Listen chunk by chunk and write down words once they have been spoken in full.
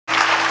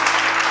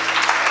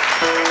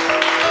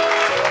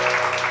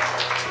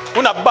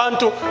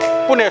Unabantu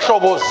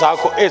kunehlobo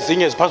zakho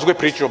ezinye ziphansi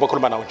kwebridge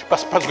obakhuluma nawo nje.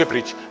 Phansi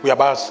kwebridge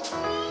uyabazi.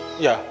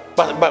 Yeah,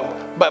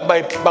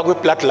 bakwe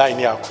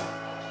bloodline yakho.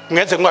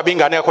 Ngenze kungabi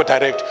ingane yakho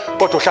direct,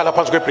 kodwa uhlala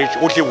phansi kwebridge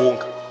udla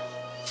iwunga.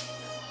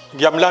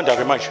 Ngiyamlanda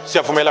ke manje.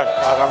 Siyavumelana.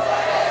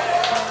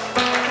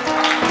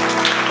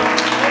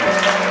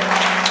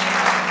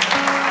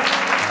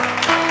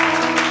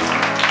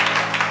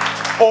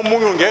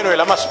 Omunye ungenwe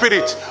lama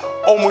spirit,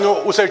 omunye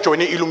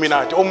usejoine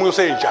Illuminati, omunye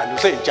usenjani.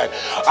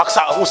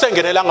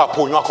 Usengenela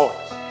ngaphunywa khona.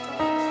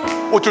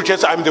 Uthi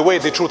uJesu I'm the way,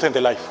 the truth and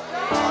the life.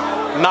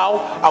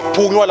 Now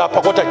akuphunywa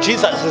lapha kodwa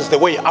Jesus is the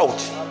way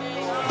out.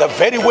 The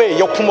very way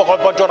yokuphuma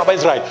kwabantwana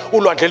baIsrael,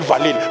 ulwandle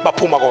livalile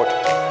baphuma kodwa.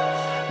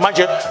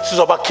 Manje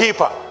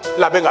sizobakhipha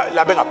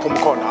labengaphumi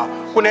khona.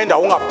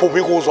 Kunendawo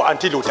ungaphumi kuzo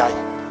until you die.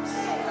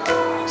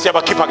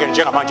 Siyabakhipha ke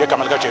njengamanje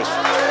egameni likaJesu.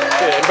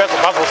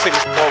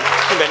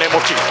 In the name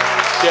of Jesus.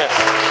 Yes.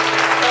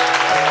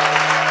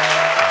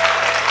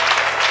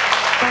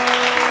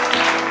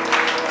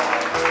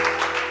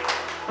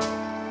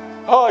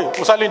 Hayi,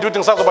 usalinda ukuthi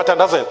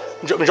ngisazobathandazela.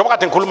 Njengoba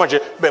kade ngikhuluma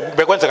nje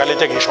bekwenzeka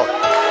lento engisho.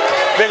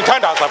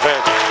 Bengithandaza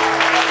vele.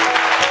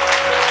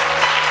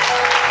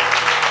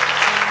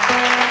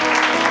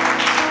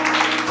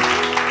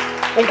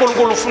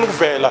 uNkulunkulu ufuna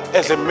ukuvela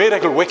as a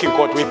miracle working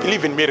God. We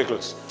believe in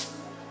miracles.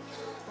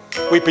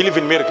 We believe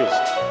in miracles.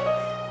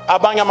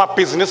 Abanye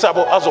amabhizinisi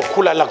abo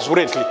azokhula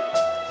luxuriantly.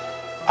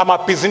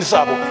 Amabhizinisi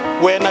abo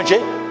wena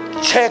nje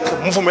check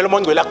mvumela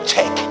uMongcwele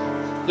akucheck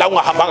la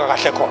ungahambanga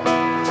kahle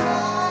khona.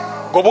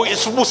 Ngoba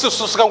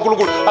isibusiso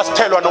sikaNkulunkulu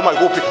asithelwa noma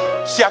ikuphi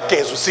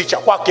siyagezwa sitsha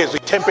kwagezwa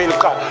ithempeli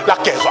qala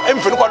lagezwa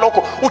emveni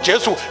kwalokho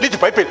uJesu lithi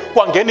iBhayibheli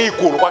kwangena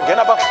igulu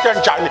kwangena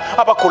abakanjani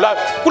abagulayo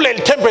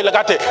kuleli thempeli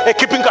kade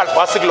ekhipha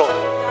inkalvasi kulona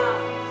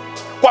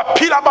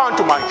kwaphila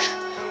abantu manje.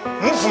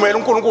 Mvumela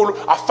uNkulunkulu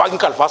afake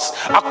inkalvasi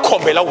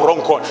akukhombela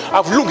uwrong khona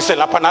avulungise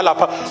lapha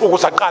nalapha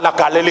ukuze aqala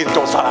agalele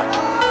into zakhe.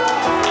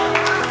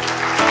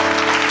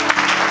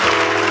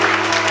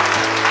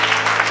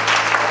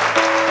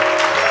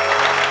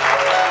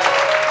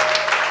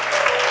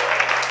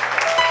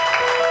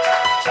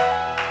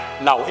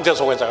 Now into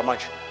ezokwenza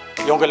manje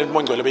yonke lento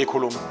uMongcwele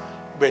beyikhuluma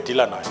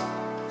bedila nayo.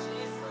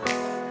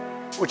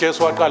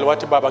 uJesu waqala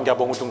wathi baba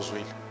ngiyabonga ukuthi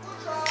ungizwile.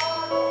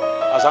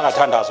 Azange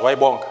athandaze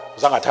wayibonga,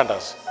 azange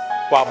athandaze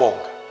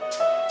wabonga.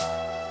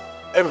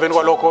 Emveni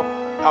kwalokho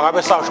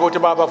akabe sasho ukuthi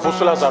baba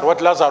vusa uLazaro,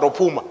 wathi Lazaro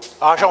phuma.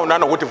 Asha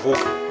unana ukuthi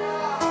vuka.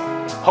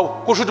 Hawu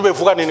kusho ukuthi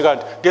bevuka nini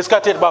kanti?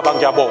 Ngesikhathi ethi baba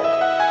ngiyabonga.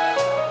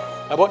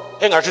 Yabona?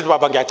 Engasho ukuthi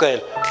baba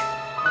ngiyacela.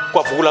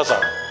 Kwavuka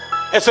uLazaro.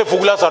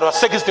 Esevuka uLazaro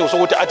waseka isidingo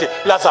sokuthi athi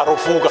Lazaro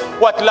vuka.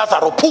 Wathi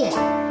Lazaro phuma.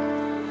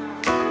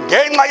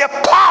 Ngenxa ye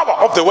power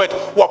of the word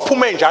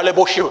waphuma enjalo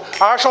eboshiwe.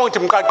 Akasho ukuthi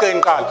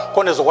mqaqeni qala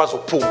khona ezokwazi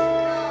ukuphuma.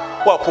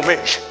 Waphuma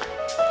nje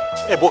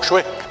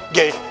eboshwe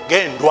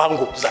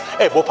ngendwangu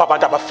ebopha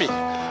abantu abafile.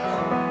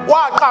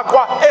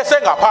 Waqaqwa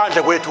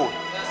esengaphandle kwethu.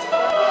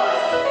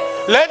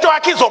 Lento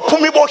yakhe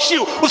izophuma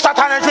iboshiwe,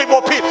 uSathane nje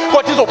ibophile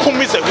kodwa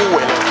izophuma ize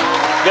kuwe.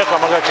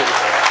 Ngegama likaJesu.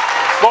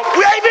 Ngoba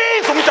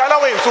uyayibiza umdala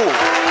wensuku.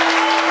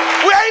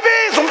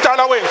 Uyayibiza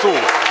umdala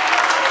wensuku.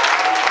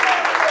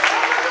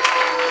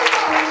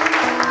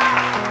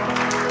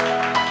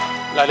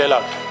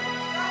 Lalela.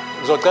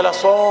 Ngizocela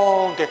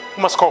sonke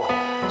uma sikhona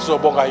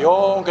sizobonga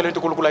yonke lento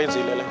uNkulunkulu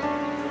ayenzile la.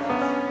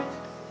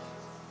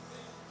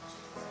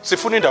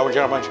 Sifuna indawo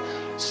njengamanje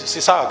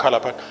sisakhala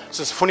lapha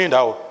sifuna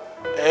indawo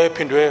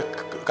ephindwe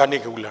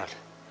kaningi kulala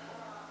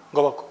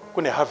ngoba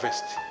kune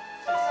harvest.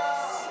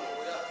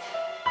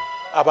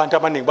 Abantu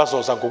abaningi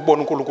bazoza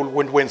ngokubona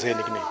uNkulunkulu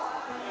wenzeni kuningi.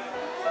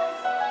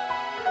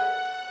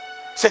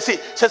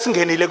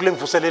 Sesingenile kule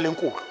mvuselelo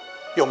enkulu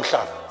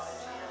yomhlaba.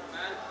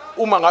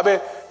 Uma ngabe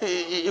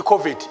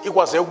iCovid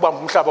ikwaze ukubamba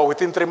umhlaba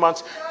within 3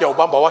 months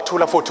yawubamba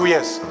wathula for 2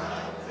 years.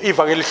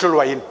 Ivangeli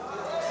lihlulwa yini?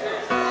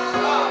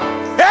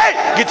 Hey,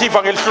 ngithi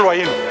ivangeli lihlulwa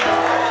yini?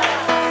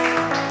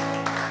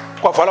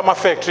 Kwavala ama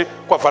factory,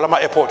 kwavala ama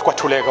airport,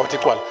 kwathuleka uthi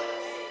xwala.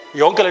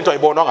 Yonke lento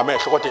ayibonwa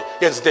ngamehlo kodwa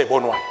yenza into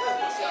ezibonwayo.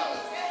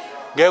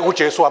 Ngeke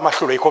uJesu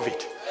amahlulwe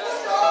iCovid.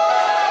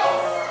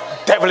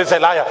 Devil is a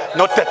liar,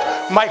 not that.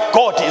 My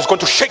God is going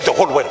to shake the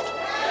whole world.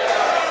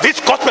 This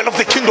gospel of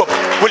the kingdom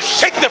will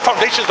shake the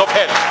foundations of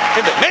hell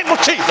in the name of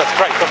Jesus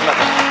Christ of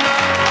Nazareth.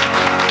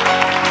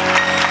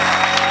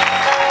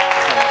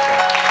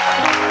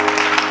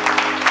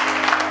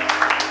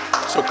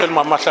 So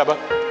cela Mahlaba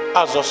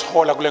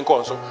azosihola kule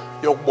nkonzo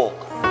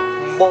yokubonga.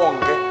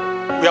 Mbonge.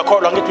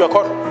 Uyakholwa ngithi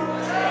uyakholwa?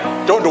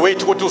 Don't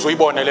wait ukuthi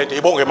uzoyibona lento,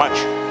 ibonge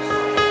manje.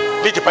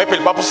 Lithi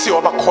iBhayibheli babusiwa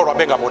abakholwa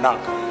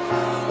bengabonanga.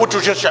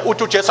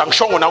 Uthi uJesu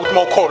angishongo na ukuthi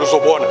mawukholwa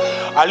uzobona.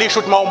 Alisho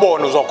ukuthi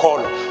mawubona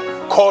uzokholwa.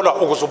 Kholwa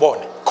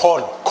ukuzubona.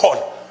 Kholwa.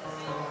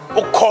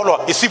 Ukukholwa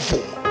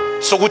isivumo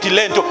sokuthi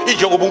lento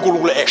injengoba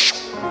uNkulunkulu esho.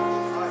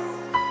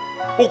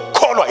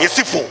 Ukukholwa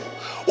isivumo.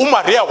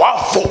 uMaria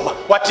wavuma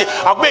wathi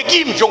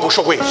akubeki imjongo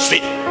usho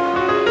kwezwi.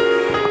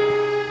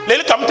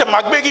 Leli gama lithi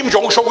makubeki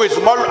imjongo usho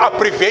kwezwi malu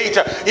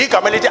abbreviate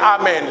igama lithi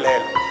amen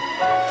lelo.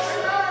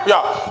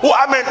 Yeah,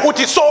 uamen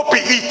uthi so be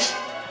it.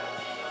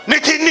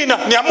 nithi nina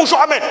niyamusho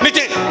amen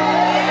nithi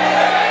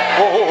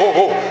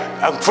oh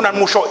angifuna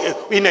nimusho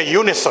in a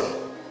unison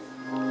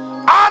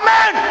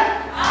amen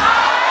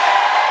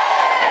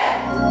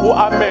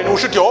amen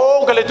usho ukuthi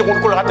yonke lethi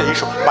uNkulunkulu kade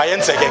yisho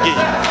bayenzeke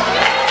kimi.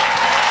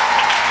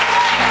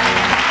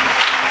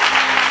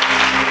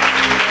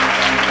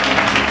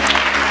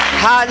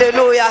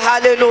 Hallelujah,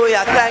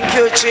 hallelujah. Thank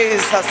you,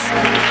 Jesus.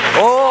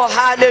 Oh,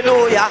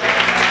 hallelujah.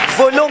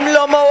 Vula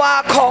umlomo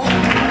wakho.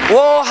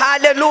 Oh,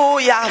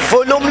 hallelujah.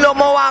 Vula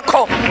umlomo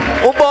wakho.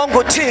 Ubonga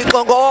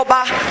uThixo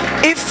ngoba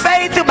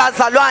ifaith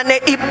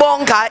bazalwane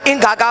ibonga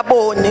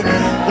ingakaboni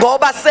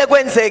ngoba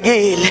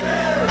sekwenzekile.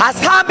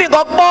 Asihambi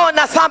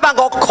ngokubona, sihamba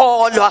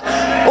ngokukholwa.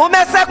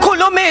 Uma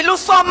sekhulumile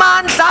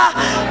uSomandla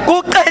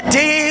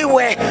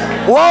kuqediwe.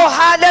 Oh,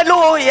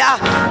 hallelujah.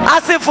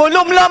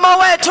 Asivula umlomo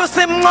wethu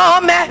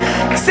simncome,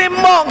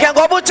 simbonge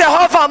ngoba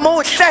uJehova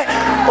muhle,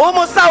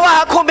 umusa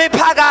wakhe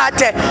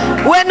umiphakade.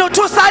 Wena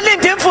uthi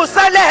usalinda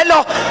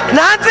imvuselelo,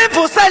 nansi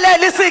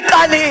imvuselelo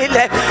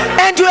isiqalile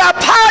and you are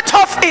part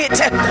of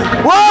it.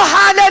 Oh,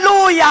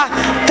 hallelujah.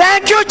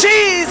 Thank you,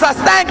 Jesus.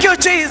 Thank you,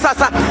 Jesus.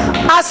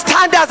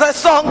 Asithandaze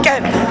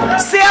sonke.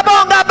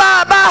 Siyabonga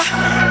Baba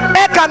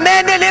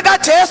egameni lika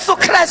Jesu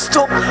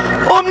Kristu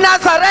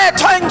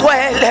umNazaretha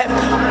oyingcwele.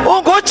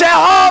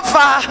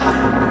 UnguJehova,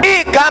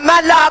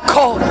 igama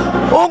lakho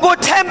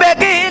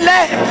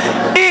unguthembekile,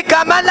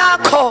 igama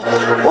lakho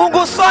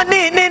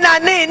ungusonini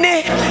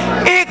nanini,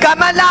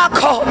 igama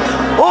lakho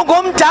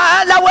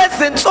ungumdala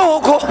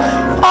wezinsuku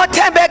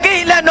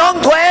othembekile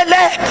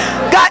nongcwele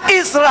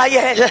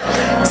kaIsrayeli.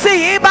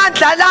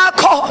 Siyibandla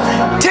lakho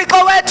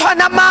Thixo wethu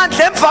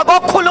namandla emva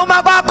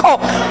kokukhuluma kwakho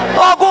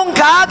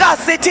okungaka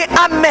sithi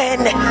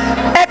amen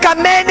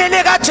egameni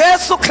lika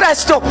Jesu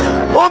Kristu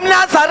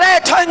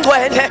umNazaretha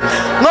oyingcwele.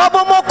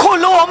 Ngoba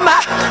umukhuluma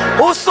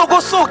usuku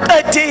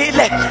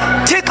usuqedile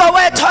Thixo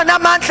wethu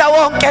namandla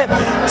wonke.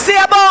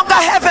 Siyabonga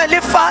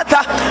Heavenly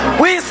Father,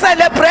 we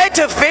celebrate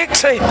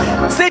victory.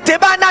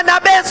 Sidibana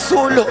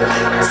nabezulu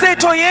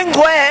sithi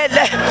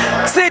uyingcwele,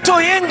 sithi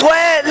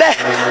uyingcwele,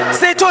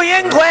 sithi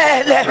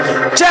uyingcwele.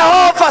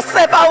 Jehova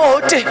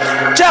Sebawoti,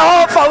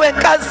 Jehova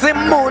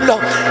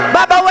wenkazimulo.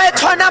 Baba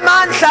wethu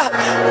namandla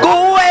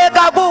kuwe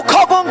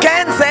kakukho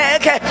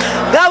kungenzeke.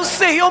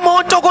 Ngawusiya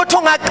umuntu ukuthi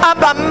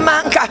ungaqamba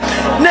amanga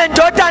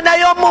nendodana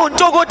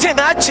yomuntu ukuthi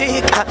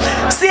ngajika.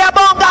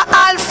 Siyabonga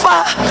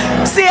Alpha,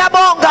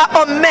 siyabonga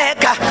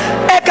Omega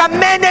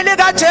egameni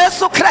lika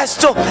Jesu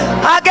Kristu.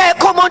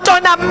 Akekho umuntu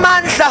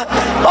onamandla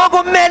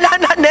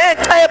okumelana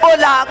necebo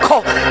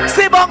lakho.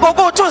 Sibonga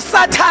ukuthi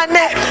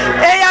uSathane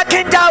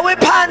eyakhe indawo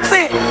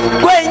phansi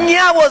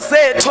kwenyawo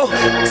zethu.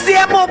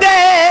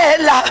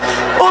 Siyamukela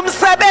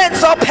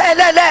umsebenzi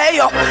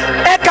opheleleyo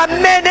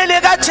egameni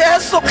lika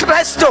Jesu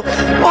Kristu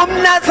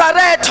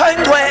umNazaretha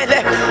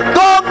oyingcwele.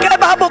 Konke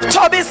Baba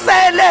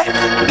ukuthobisele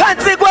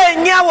phansi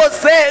kwenyawo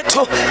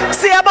zethu.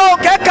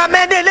 Siyabonga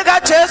egameni lika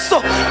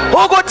Jesu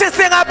ukuthi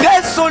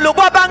singaphezulu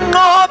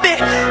kwabanqobi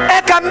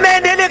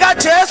egameni lika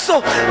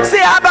Jesu.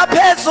 Sihamba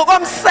phezulu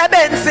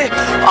komsebenzi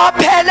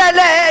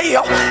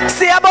opheleleyo.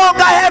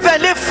 Siyabonga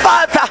Heavenly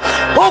Father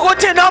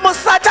ukuthi noma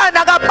uSathane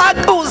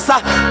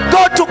akabaquza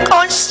kodwa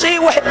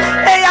uqonshiwe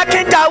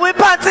eyakhe indawo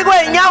phansi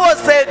kwenyawo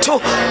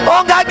zethu.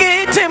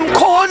 Ongakithi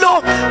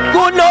mkhulu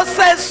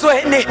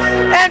kunosezweni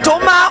and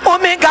uma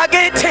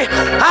ngakithi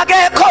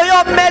akekho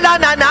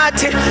yomelana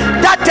nathi.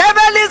 The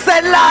devil is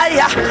a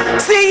liar.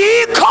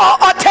 Siyikho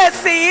othe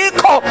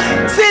siyikho,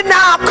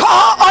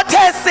 sinakho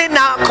othe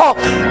sinakho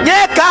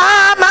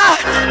ngegama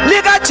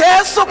lika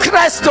Jesu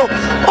Kristu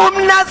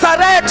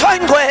umNazaretha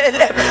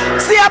oyingcwele.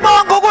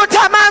 Siyabonga ukuthi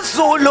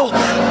amazulu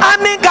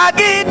ami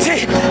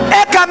ngakithi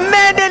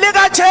egameni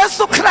lika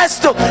Jesu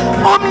Kristu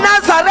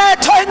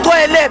umNazaretha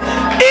oyingcwele.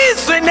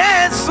 Izwi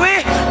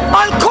nezwi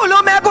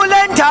olukhulume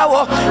kule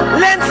ndawo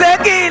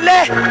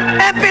lenzekile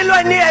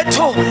empilweni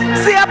yethu.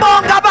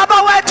 Siyabonga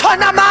Baba wethu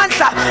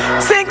namandla.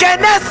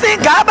 Singene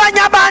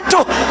singabanye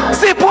abantu,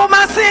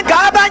 siphuma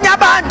singabanye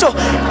abantu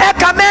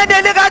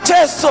egameni lika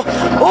Jesu.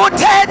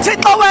 Uthe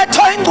Thixo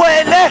wethu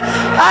oyingcwele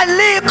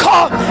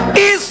alikho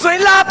izwi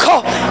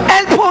lakho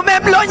eliphuma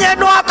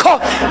emlonyeni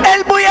wakho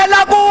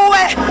elibuyela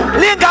kuwe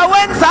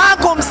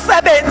lingawenzanga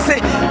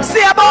umsebenzi.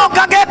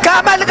 Siyabonga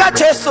ngegama lika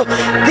Jesu.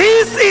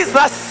 This is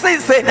a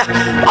season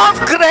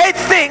of great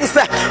things.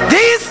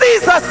 This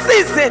is a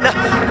season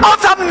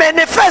of the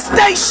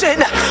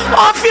manifestation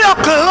of your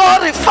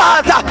glory,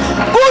 Father.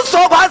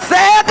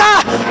 Kuzokwazeka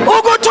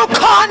ukuthi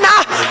ukhona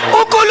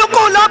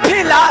uNkulunkulu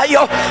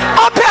ophilayo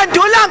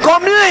ophendula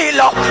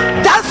ngomlilo.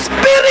 The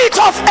spirit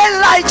of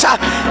Elijah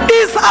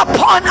is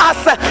upon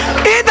us.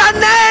 In the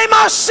name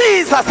of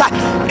Jesus.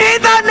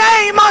 In the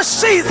name of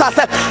Jesus.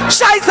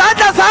 Shaya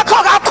izandla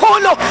zakho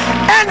kakhulu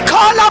and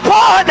call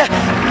upon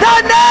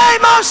the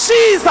name of of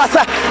Jesus.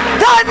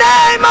 The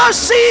name of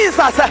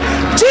Jesus.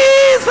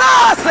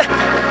 Jesus.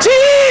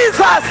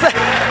 Jesus.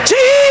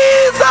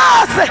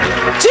 Jesus.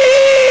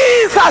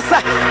 Jesus.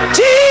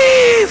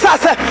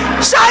 Jesus.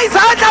 Shaya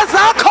izandla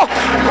zakho.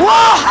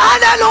 Oh,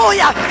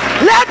 hallelujah.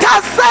 Let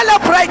us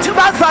celebrate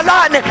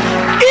bazalwane.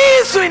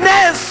 Izwi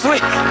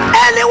nezwi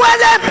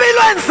eliwele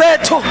empilweni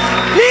zethu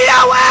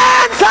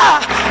liyawenza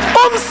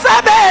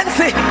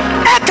umsebenzi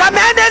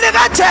egameni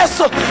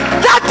likaJesu.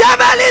 The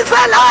devil is a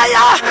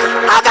liar.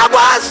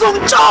 Akakwazi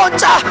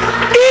ukutshontsha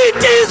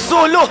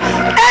izulu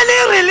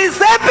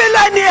elirelease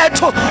empilweni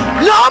yethu.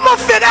 Noma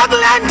ufika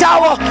kule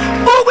ndawo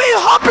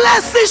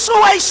uyi-hopeless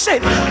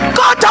situation,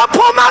 kodwa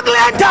phuma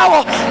kule ndawo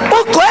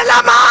ugcwele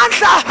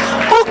amandla,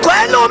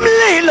 ugcwele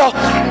umlilo,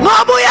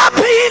 ngoba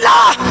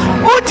uyaphila.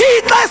 Uthi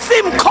xa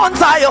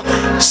simkhonzayo,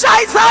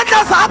 shaya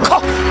izandla zakho.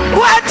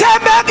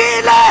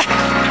 Wethembekile,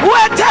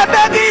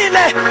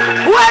 wethembekile,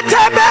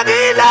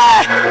 wethembekile,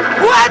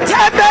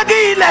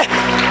 wethembekile,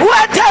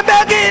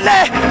 wethembekile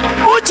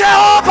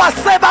uJehova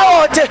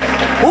Sebaothi.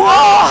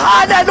 Oh,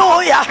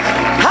 hallelujah,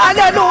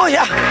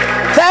 hallelujah.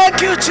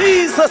 Thank you,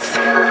 Jesus.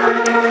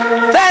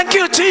 Thank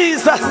you,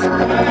 Jesus.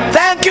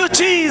 Thank you,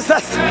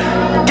 Jesus.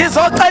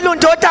 Ngizocela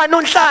undodana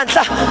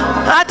uNhlanhla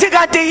athi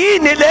kanti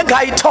yini le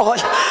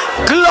ngayithola.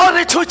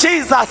 Glory to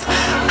Jesus.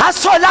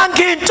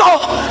 Asitholanga into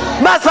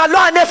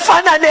mazalwane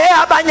efana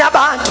neyabanye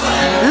abantu.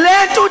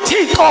 Lento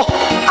uThixo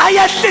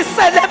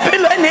ayehlisele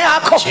empilweni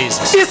yakho.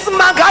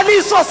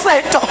 Isimangaliso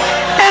sento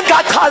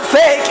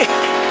engachazeki.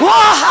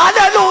 Oh,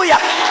 hallelujah.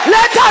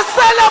 Let us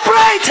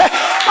celebrate.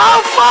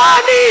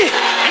 Awufani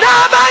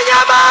nabanye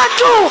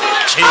abantu.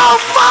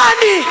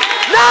 Awufani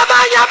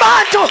nabanye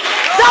abantu.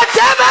 The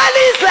devil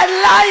is a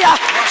liar.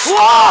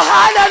 Oh,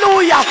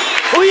 hallelujah.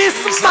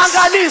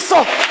 Uyisimangaliso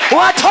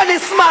wathola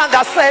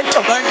isimanga sento.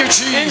 Thank you,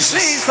 Jesus. In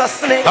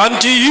Jesus' name.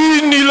 Kanti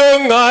yini le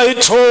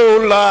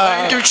ngayithola?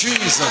 Thank you,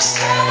 Jesus.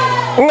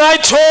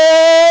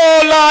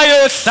 Ngayithola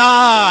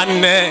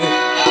yehlane.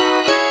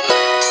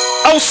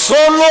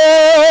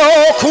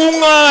 Awusolokhu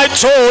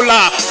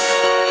ngayithola.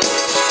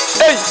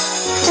 Hey,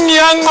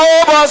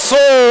 ngiyanqoba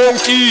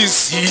sonke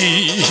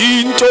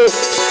izinto.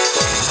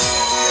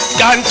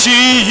 Kanti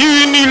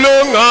yini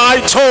le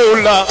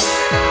ngayithola?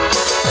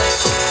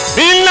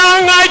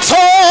 Mina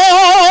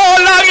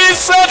ngayithola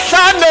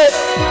ngisehlane.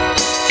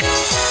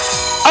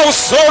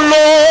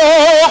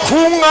 Awusolokhu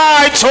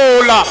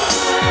ngayithola.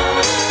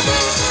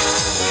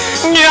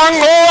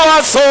 Ngiyanqoba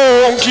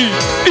sonke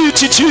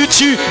ithi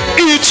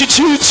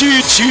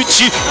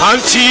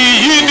anti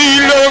yini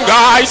le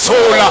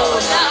ngayithola.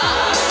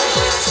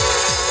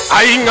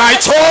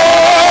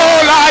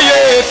 Ayingayithola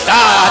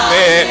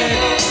yehlane.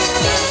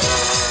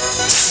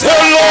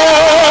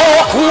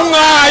 Selokhu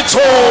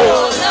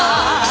ngayithola.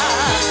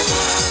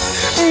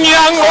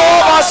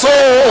 Ngiyanqoba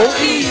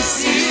sonke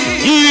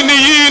yini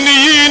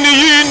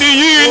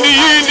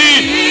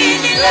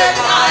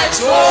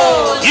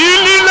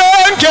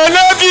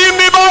lengene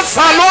kimi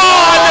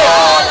bazalwane.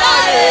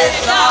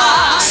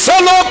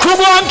 Selokhu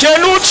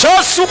kwangena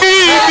uJesu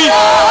kimi.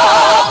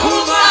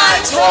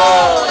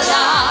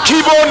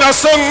 Kibona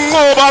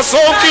sengoba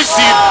sonke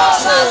izinto.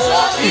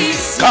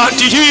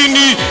 Kanti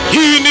yini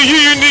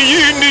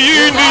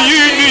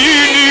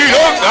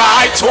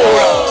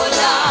ngayithola.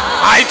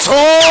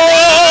 Ayithola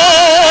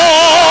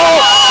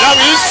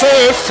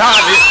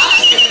ngisehlane.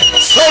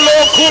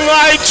 Selokhu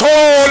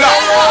ngayithola.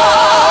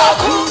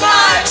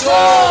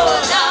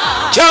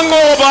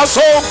 Njengoba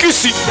sonke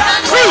izinto.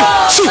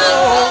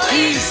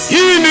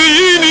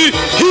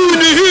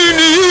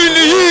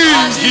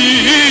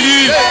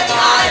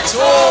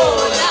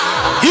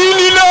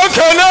 Yini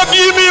lengene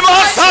kimi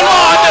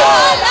bazalwane.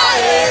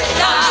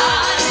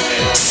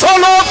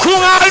 Selokhu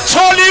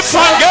ngayithola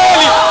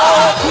ivangeli.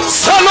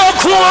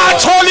 Selokhu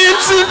ngayithola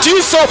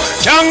insindiso.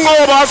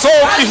 Njengoba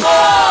sonke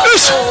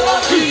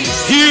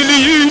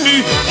yini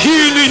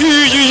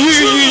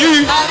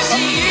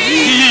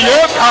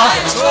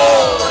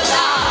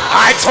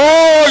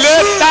ayithole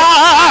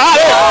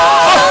ehlane.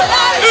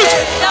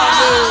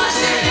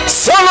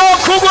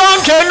 Selokhu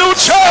kwangena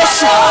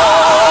uJesu.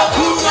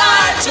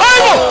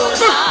 Hayibo.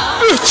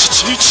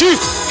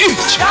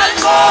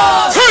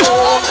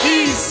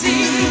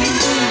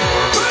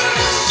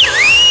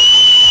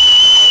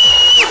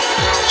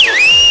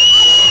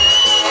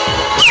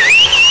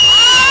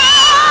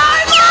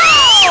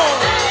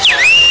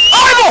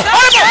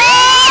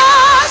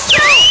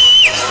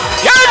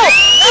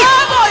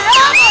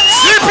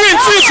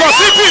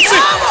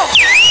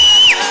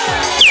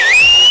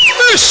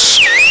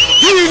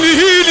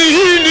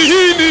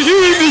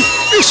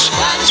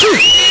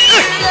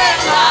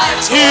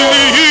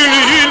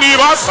 Hini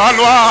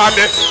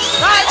bazalwane.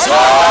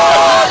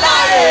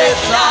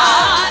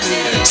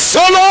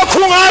 Selokhu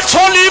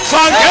ngathola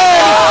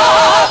ivangeli.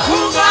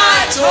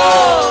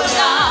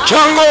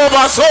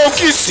 Njengoba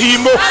sonke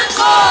izimo.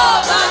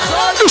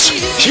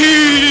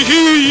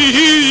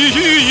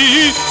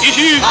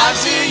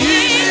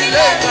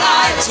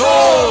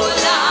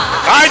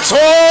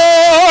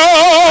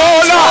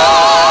 Ayithola.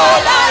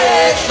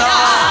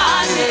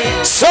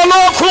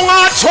 Selokhu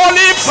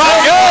ungathola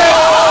ivangeli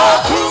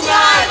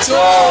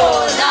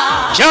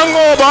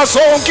njengoba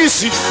sonke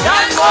ish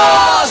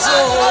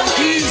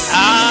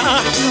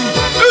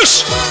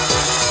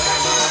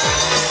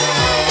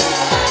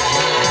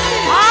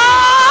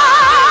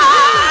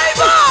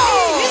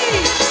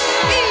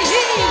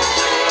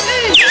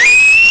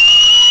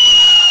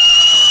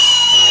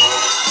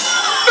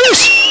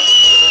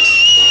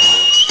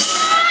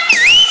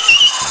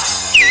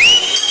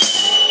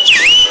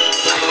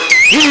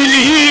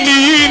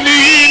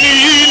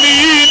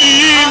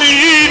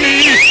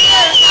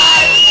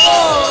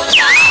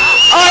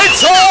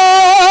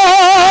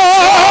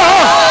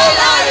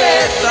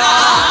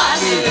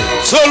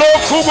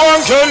selokhu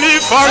kwangena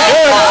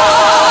ivangeli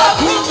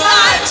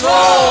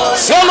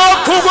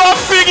selokhu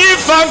kwafika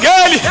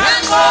ivangeli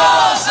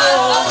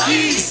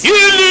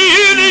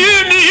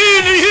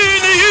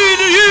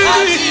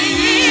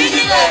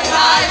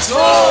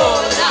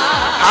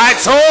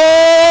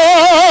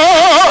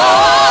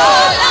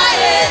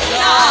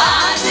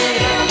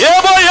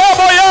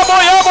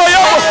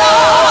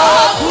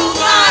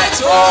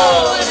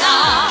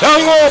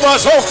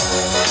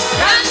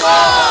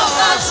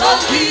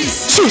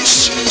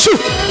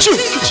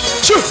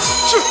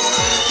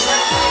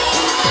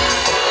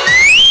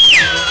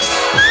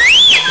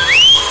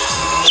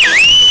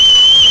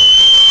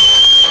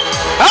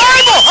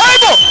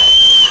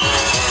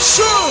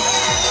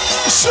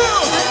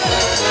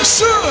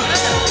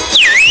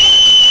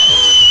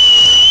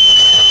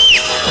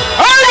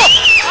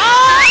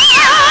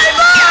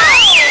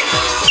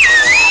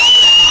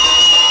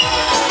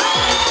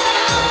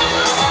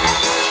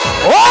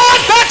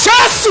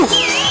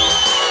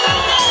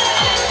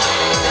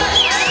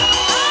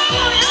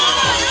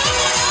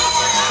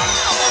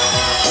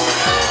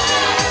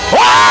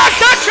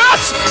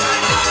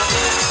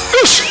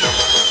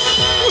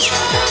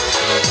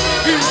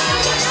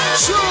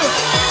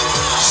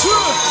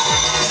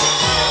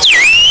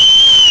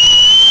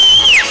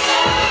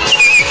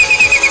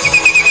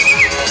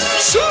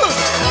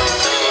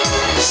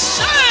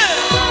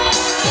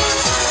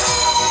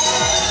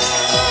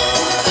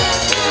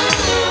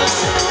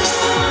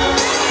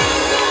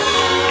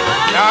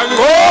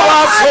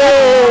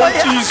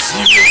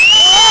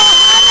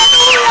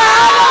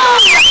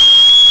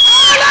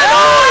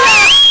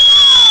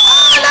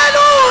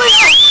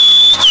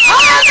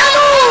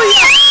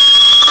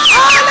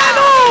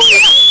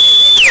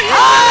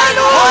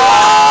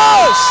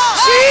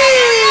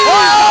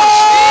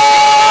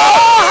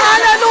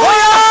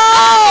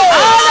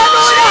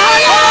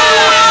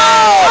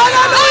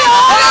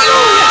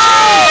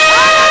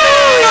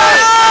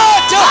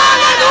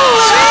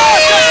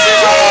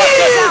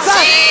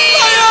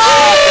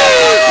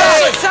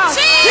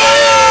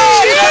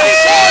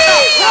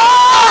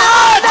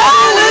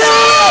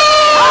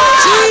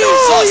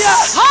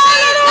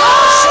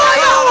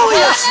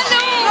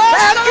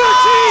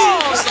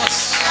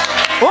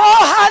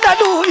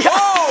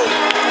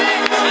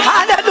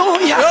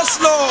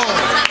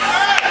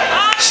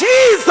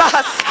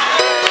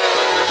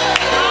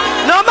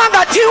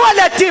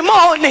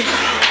demoni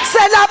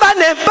selaba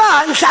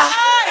nebandla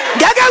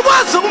ngeke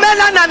kwazi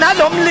ukumelana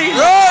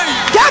nalomlilo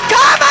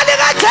ngegama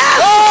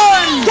likaJesu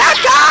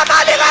ngegama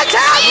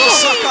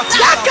likaJesu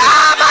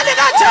ngegama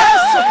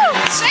likaJesu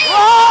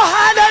oh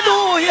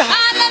haleluya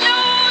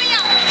haleluya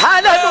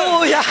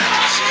haleluya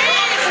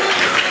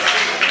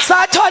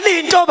sathola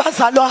into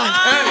bazalwane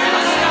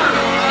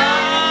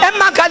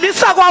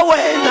emangalisa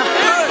kwawena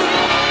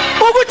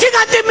ukuthi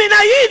kanti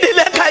mina yini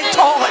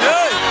lekhayithola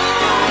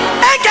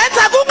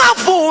engenza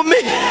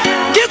kungavumi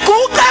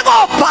ngiguqe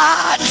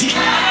kobhadi.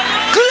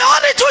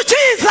 Glory to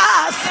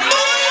Jesus.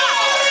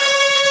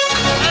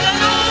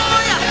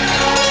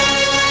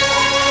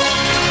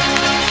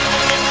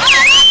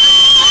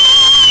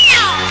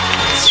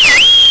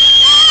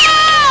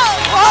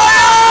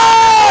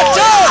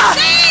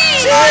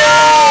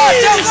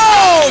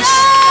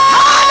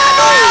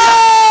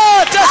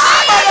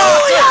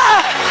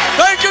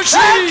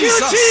 Thank you,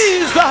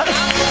 Jesus.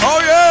 Oh,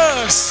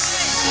 yes.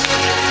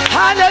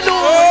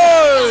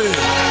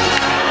 Hallelujah.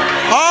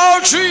 Oh,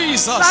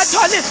 Jesus.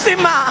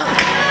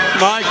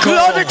 My God.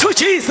 Glory to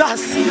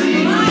Jesus.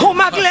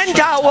 Phuma kule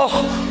ndawo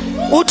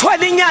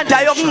uthwele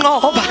inyanda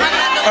yokunqoba.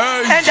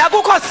 And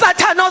akukho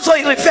Satan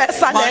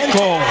ozoyireversa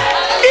lento.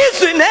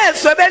 Izwi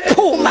nezwe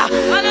beliphuma.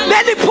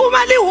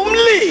 Beliphuma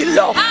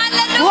liwumlilo.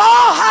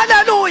 Oh,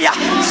 hallelujah.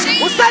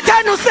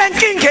 uSatan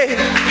usenkingeni.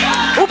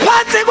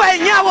 Uphansi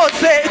kwenyawo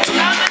zethu.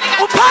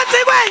 Uphansi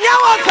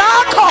kwenyawo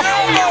zakho.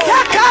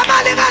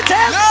 Ngegama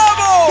likaJesu.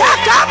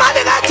 Ngegama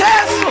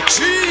likaJesu.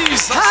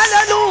 Jesus.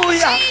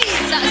 Hallelujah.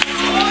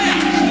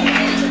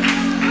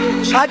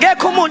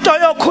 Akekho umuntu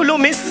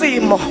oyokhuluma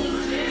isimo.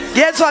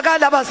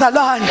 Yezwakala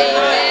bazalwane.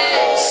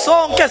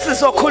 Sonke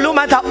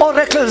sizokhuluma the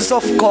oracles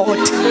of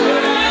God.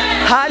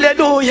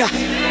 Hallelujah.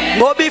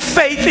 Ngoba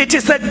ifaith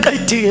ithi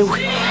seqediwe.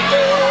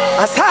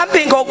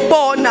 Asihambi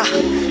ngokubona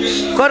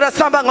kodwa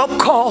sihamba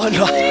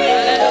ngokukholwa.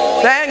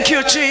 Thank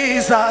you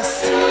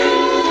Jesus.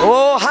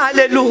 Oh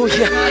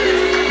hallelujah.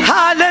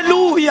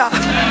 Hallelujah.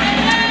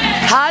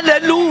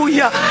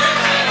 Hallelujah.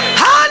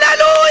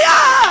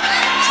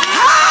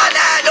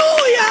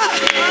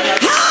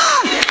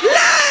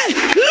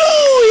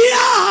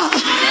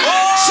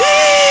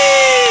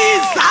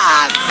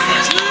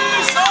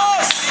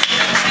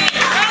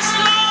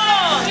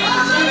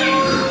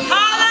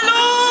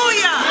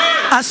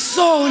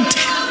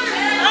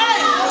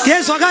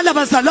 Yezwakala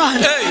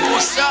bazalwane.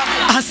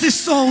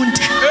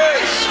 Asisonde.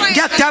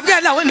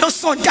 Ngiyakudabukela wena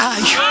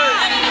osontayo.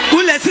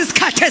 Kulesi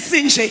sikhathi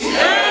esinje.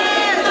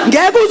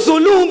 Ngeke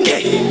uzulunge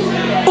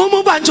uma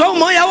ubanjwe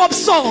umoya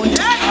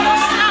wobusonto.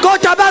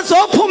 Kodwa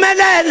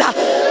bazophumelela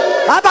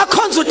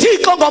abakhonza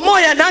uThixo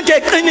ngomoya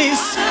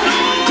nangeqiniso.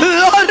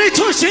 Glory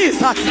to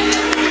Jesus.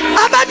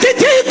 Abathi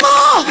Thixo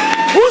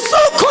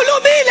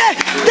usukhulumile,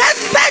 that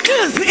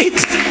settles it.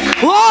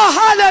 Oh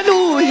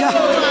hallelujah.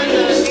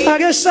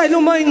 Ake shayela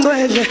umoya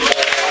ingcwele.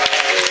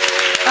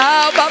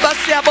 Baba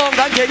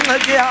siyabonga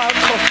ngenxeki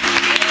yakho.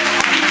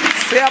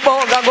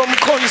 Siyabonga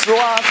ngomkhonzi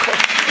wakho.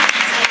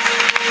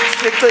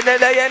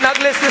 Sigcinele yena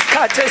kulesi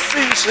sikhathi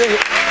esinje.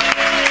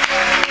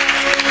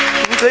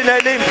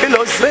 Ngcinele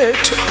impilo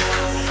zethu.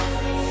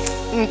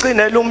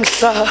 Ngcinele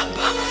umhlaba.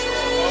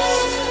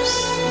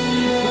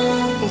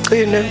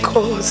 Ngcine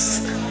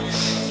Nkosi.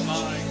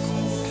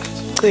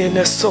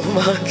 Ngcine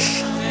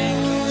Somandla.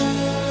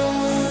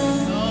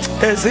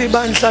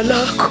 Ezibandla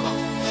lakho.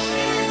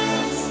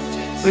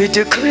 We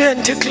decree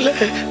and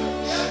declare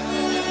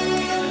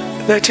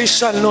that he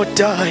shall not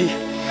die,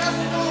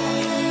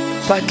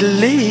 but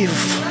live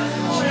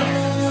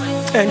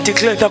and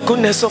declare the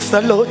goodness of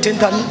the Lord in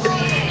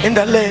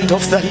the land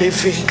of the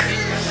living.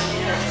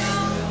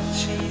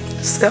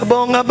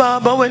 Siyabonga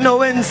Baba wena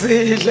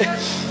wenzile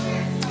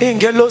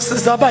ingelosi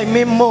zaba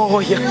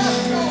imimoya,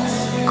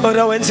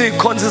 kodwa wenza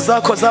ikhonzi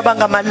zakho zaba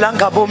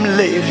ngamalanga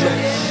bomlilo.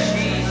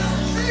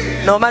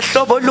 Noma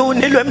hlobo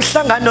luni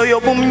lwemhlangano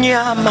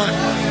yobumnyama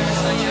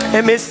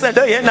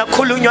emiselo yena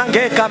khulunywa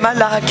ngegama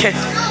lakhe.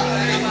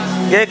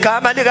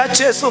 Ngegama lika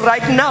Jesu,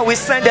 right now we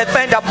send a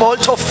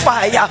thunderbolt of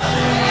fire.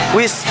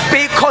 We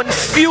speak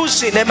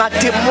confusion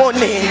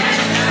emademoni.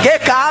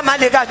 Ngegama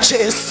lika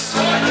Jesu.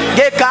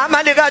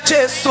 Ngegama lika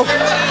Jesu.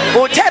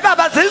 Uthe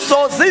baba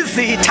zizoza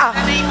izitha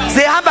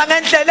zihamba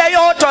ngendlela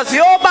eyodwa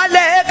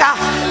ziyobaleka,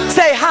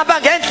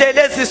 sehamba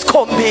ngendlela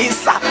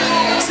ezisikhombisa.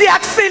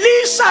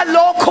 Siyakusilisha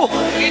lokho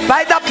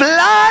by the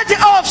blood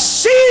of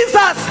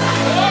Jesus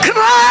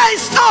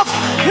Christ of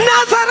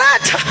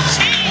Nazareth,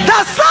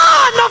 the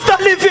Son of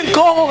the living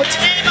God.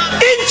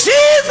 In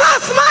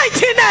Jesus'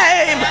 mighty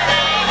name,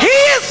 he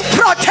is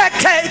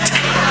protected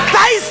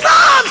by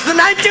Psalms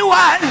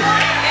 91.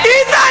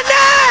 In the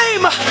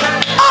name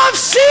of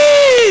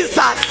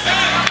Jesus.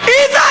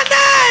 In the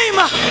name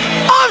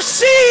of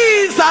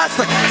Jesus.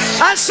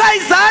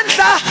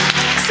 Ashayizandla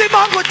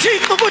sibonga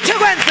uThixo ukuthi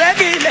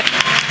kwenzekile.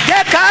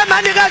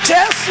 Ngegama lika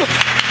Jesu.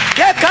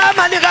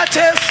 Ngegama lika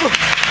Jesu.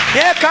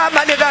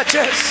 Ngegama lika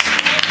Jesu.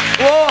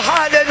 Oh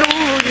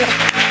hallelujah.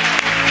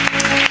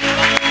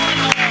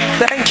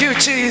 Thank you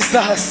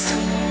Jesus.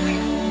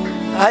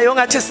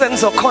 Ayongathi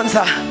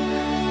sengizokhonza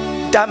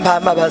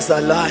ntambama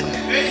bazalwane.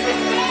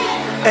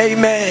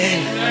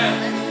 Amen.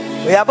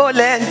 Uyabo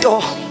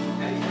lento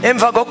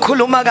emva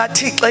kokukhuluma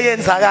kaThixo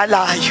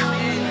eyenzakalayo,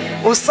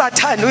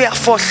 uSathane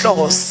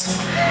uyafohloza.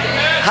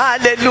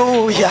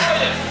 Hallelujah.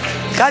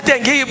 Kade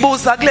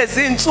ngiyibuza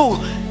kulezi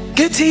insuku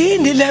ngithi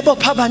yini lebo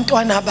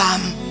phabantwana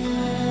bami.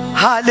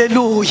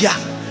 Hallelujah.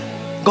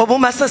 Ngoba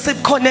uma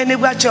sesibukhoneni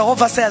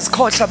bukaJehova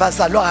siyazikhohla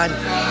bazalwane.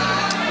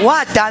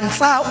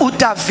 Wadansa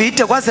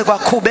uDavide kwaze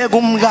kwakhubeka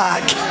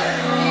umkakhe.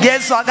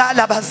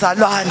 Yezwakala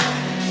bazalwane.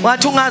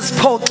 Wathi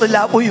ungaziphoxi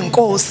la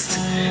uyinkosi,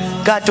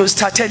 kade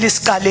usithathela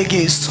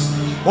isiqalekiso.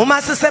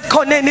 Uma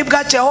sisebukhoneni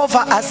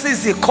bukaJehova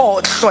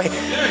asizikhohlwe.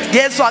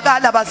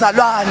 Yezwakala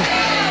bazalwane.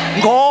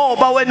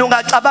 Ngoba wena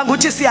ungacabanga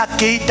ukuthi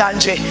siyagida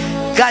nje,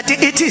 kanti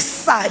ithi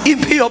sa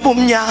impi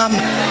yobumnyama.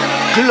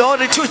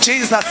 Glory to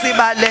Jesus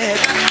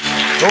ibaleka.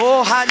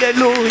 Oh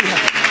hallelujah.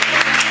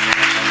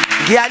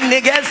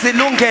 Ngiyanikeza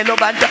ilungelo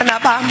bantwana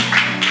bami.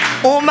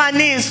 Uma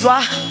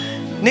nizwa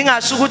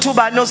ningasho ukuthi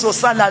ubani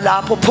ozosala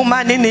lapho,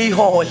 phumani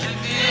nihole.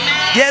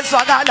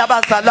 Yezwakala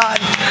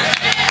bazalwane.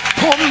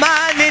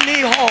 Phumani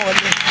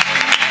nihole.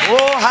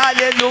 Oh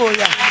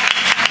hallelujah.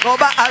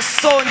 Ngoba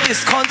asonto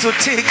isikhonza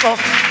uThixo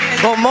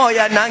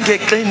ngomoya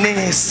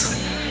nangeqiniso.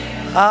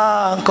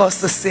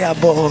 Nkosi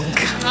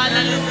siyabonga.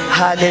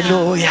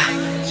 Hallelujah.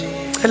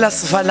 Cela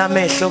sivala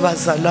amehlo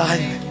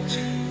bazalwane.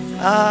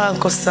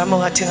 Nkosi sami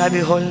ngathi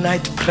ngabe whole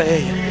night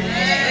prayer.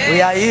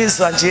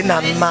 Uyayizwa nje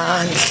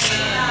namandla.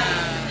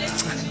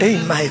 Hey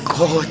my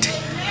God.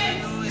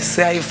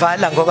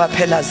 Siyayivala ngoba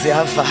phela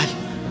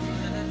ziyavala.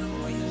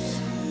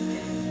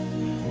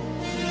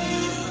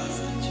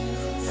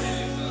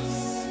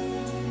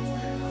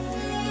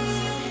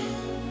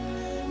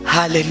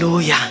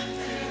 Hallelujah.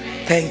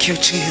 Thank you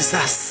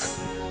Jesus.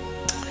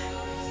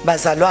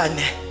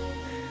 Bazalwane,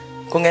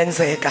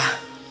 kungenzeka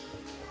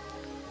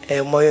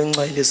umoya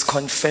ongcwele is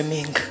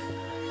confirming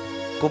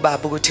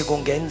kubaba ukuthi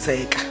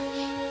kungenzeka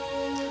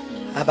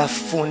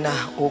abafuna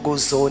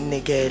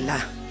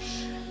ukuzonikela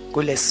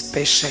kule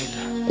special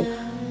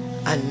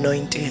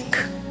anointing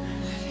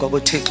ngoba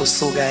uThixo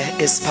usuka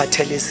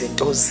esiphathele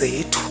izinto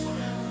zethu.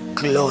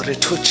 Glory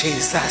to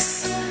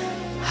Jesus.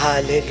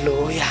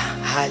 Hallelujah.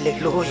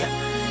 Hallelujah.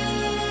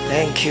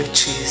 Thank you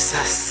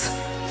Jesus.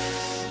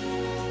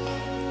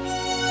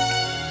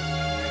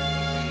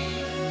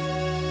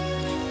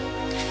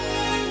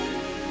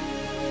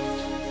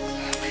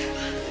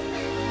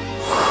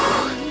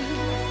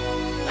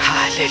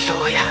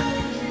 Hallelujah.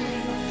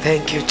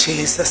 Thank you,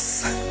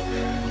 Jesus.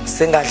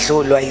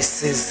 Singadlulwa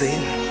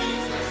isizini.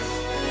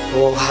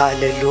 Oh,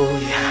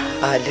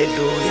 hallelujah.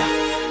 Hallelujah.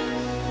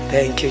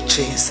 Thank you,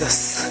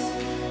 Jesus.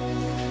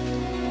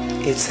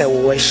 It's a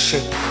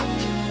worship.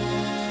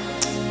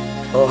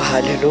 Oh,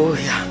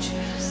 hallelujah.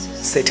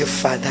 Say to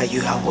Father,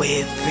 you are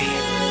worthy.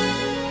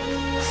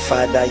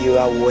 Father, you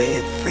are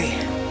worthy.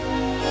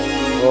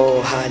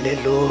 Oh,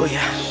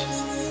 hallelujah.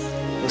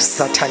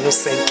 Usathana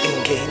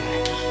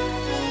usenkingeni.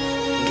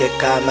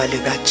 Ngegama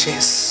lika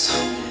Jesu.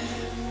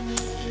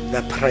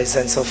 The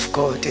presence of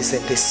God is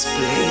in this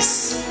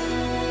place.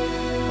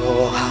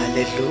 Oh,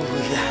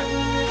 hallelujah.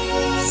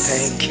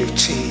 Thank you,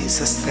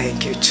 Jesus.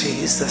 Thank you,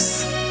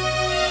 Jesus.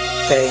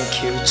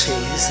 Thank you,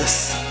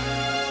 Jesus.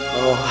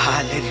 Oh,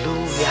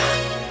 hallelujah.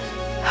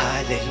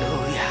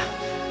 Hallelujah.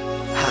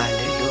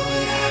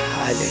 Hallelujah.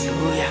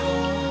 Hallelujah.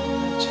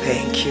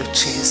 Thank you,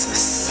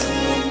 Jesus.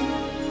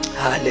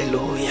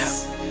 Hallelujah.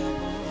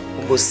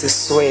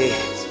 Ubusiswe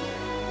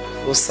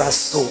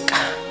usasuka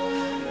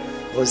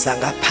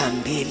uzanga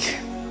phambili.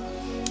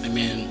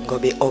 Amen.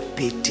 Ngobe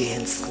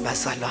obedience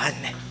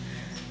bazalwane.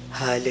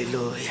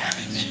 Hallelujah.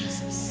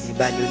 Amen.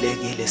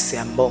 Ibalulekile,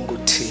 siyambonga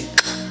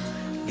uThixo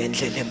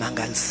ngendlela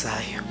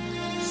emangalisayo.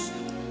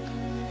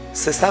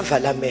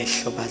 Sisavala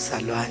amehlo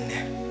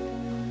bazalwane.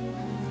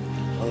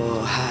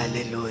 Oh,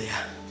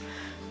 hallelujah.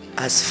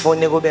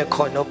 Asifuni kube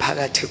khona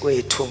phakathi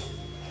kwethu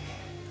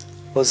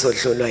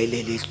ozodlulwa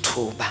ileli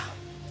thuba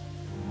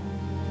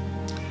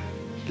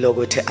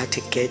lokuthi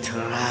athi get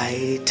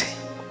right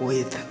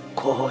with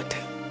God.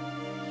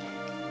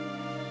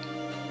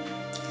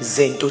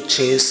 Izinto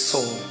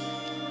uJesu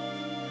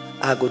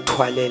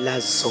akuthwalela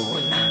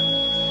zona,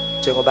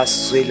 njengoba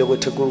sizwile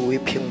ukuthi ku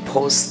whipping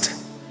post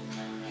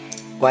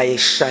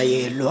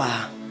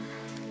wayeshayelwa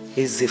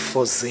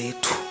izifo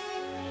zethu,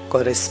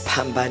 kodwa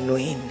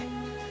esiphambanweni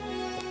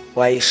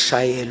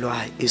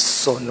wayeshayelwa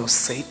isono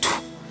sethu.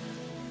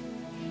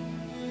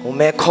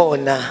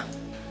 Umekhona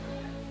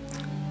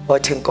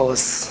othi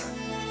Nkosi,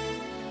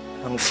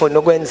 angifuni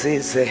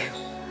ukwenzize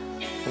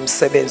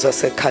umsebenzi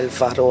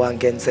waseCalvary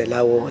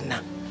wangenzela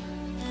wona,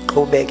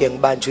 qhubeke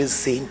ngibanjwe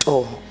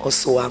izinto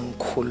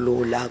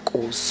osuwangikhulula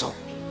kuzo.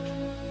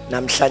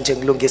 Namhlanje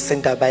ngilungisa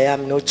indaba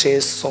yami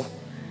noJesu,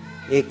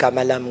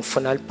 igama lami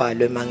ngifuna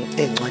libhalwe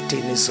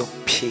encwadini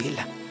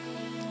zokuphila.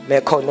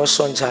 Mekhona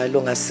osho njalo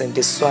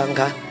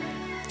ungasindiswanga,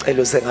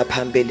 cela uze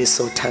ngaphambili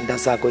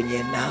sothandaza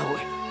kunye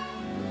nawe.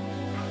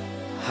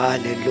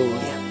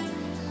 Hallelujah.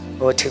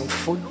 Othi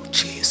ngifuna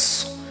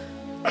uJesu,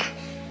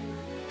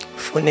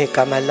 ngifuna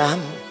igama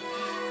lami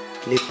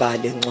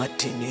libhale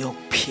encwadini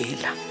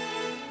yokuphila.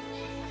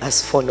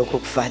 Asifuna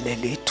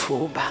ukukuvalela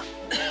ithuba.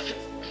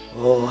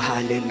 Oh,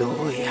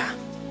 hallelujah.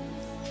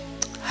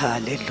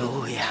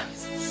 Hallelujah.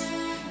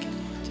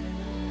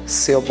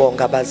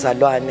 Siyobonga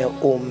abazalwane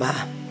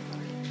uma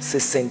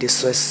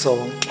sisindiswe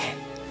sonke.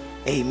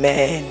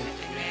 Amen.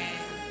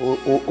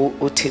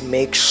 Uthi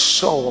make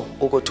sure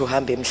ukuthi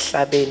uhamba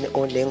emhlabeni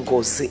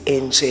onengozi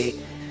enje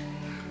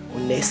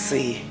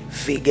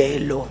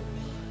unesivikelo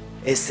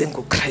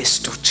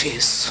esinguKristu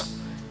Jesu.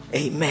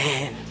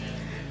 Amen.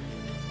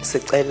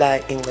 Sicela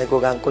inceko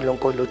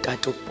kaNkulunkulu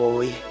uTata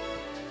uBoy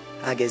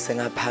akeze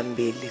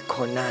ngaphambili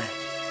khona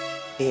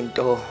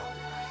into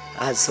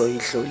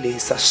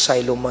azoyidlulisa,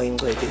 shayela umoya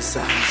ingcwele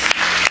izandla.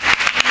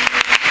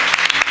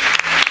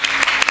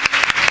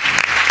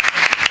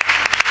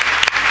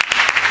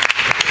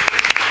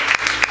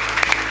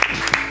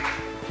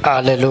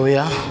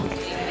 Hallelujah.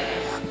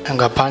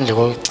 Ngaphandle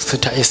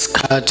kokuchitha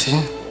isikhathi,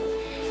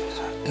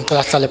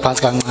 ngicela sihlale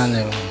phansi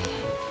kancane.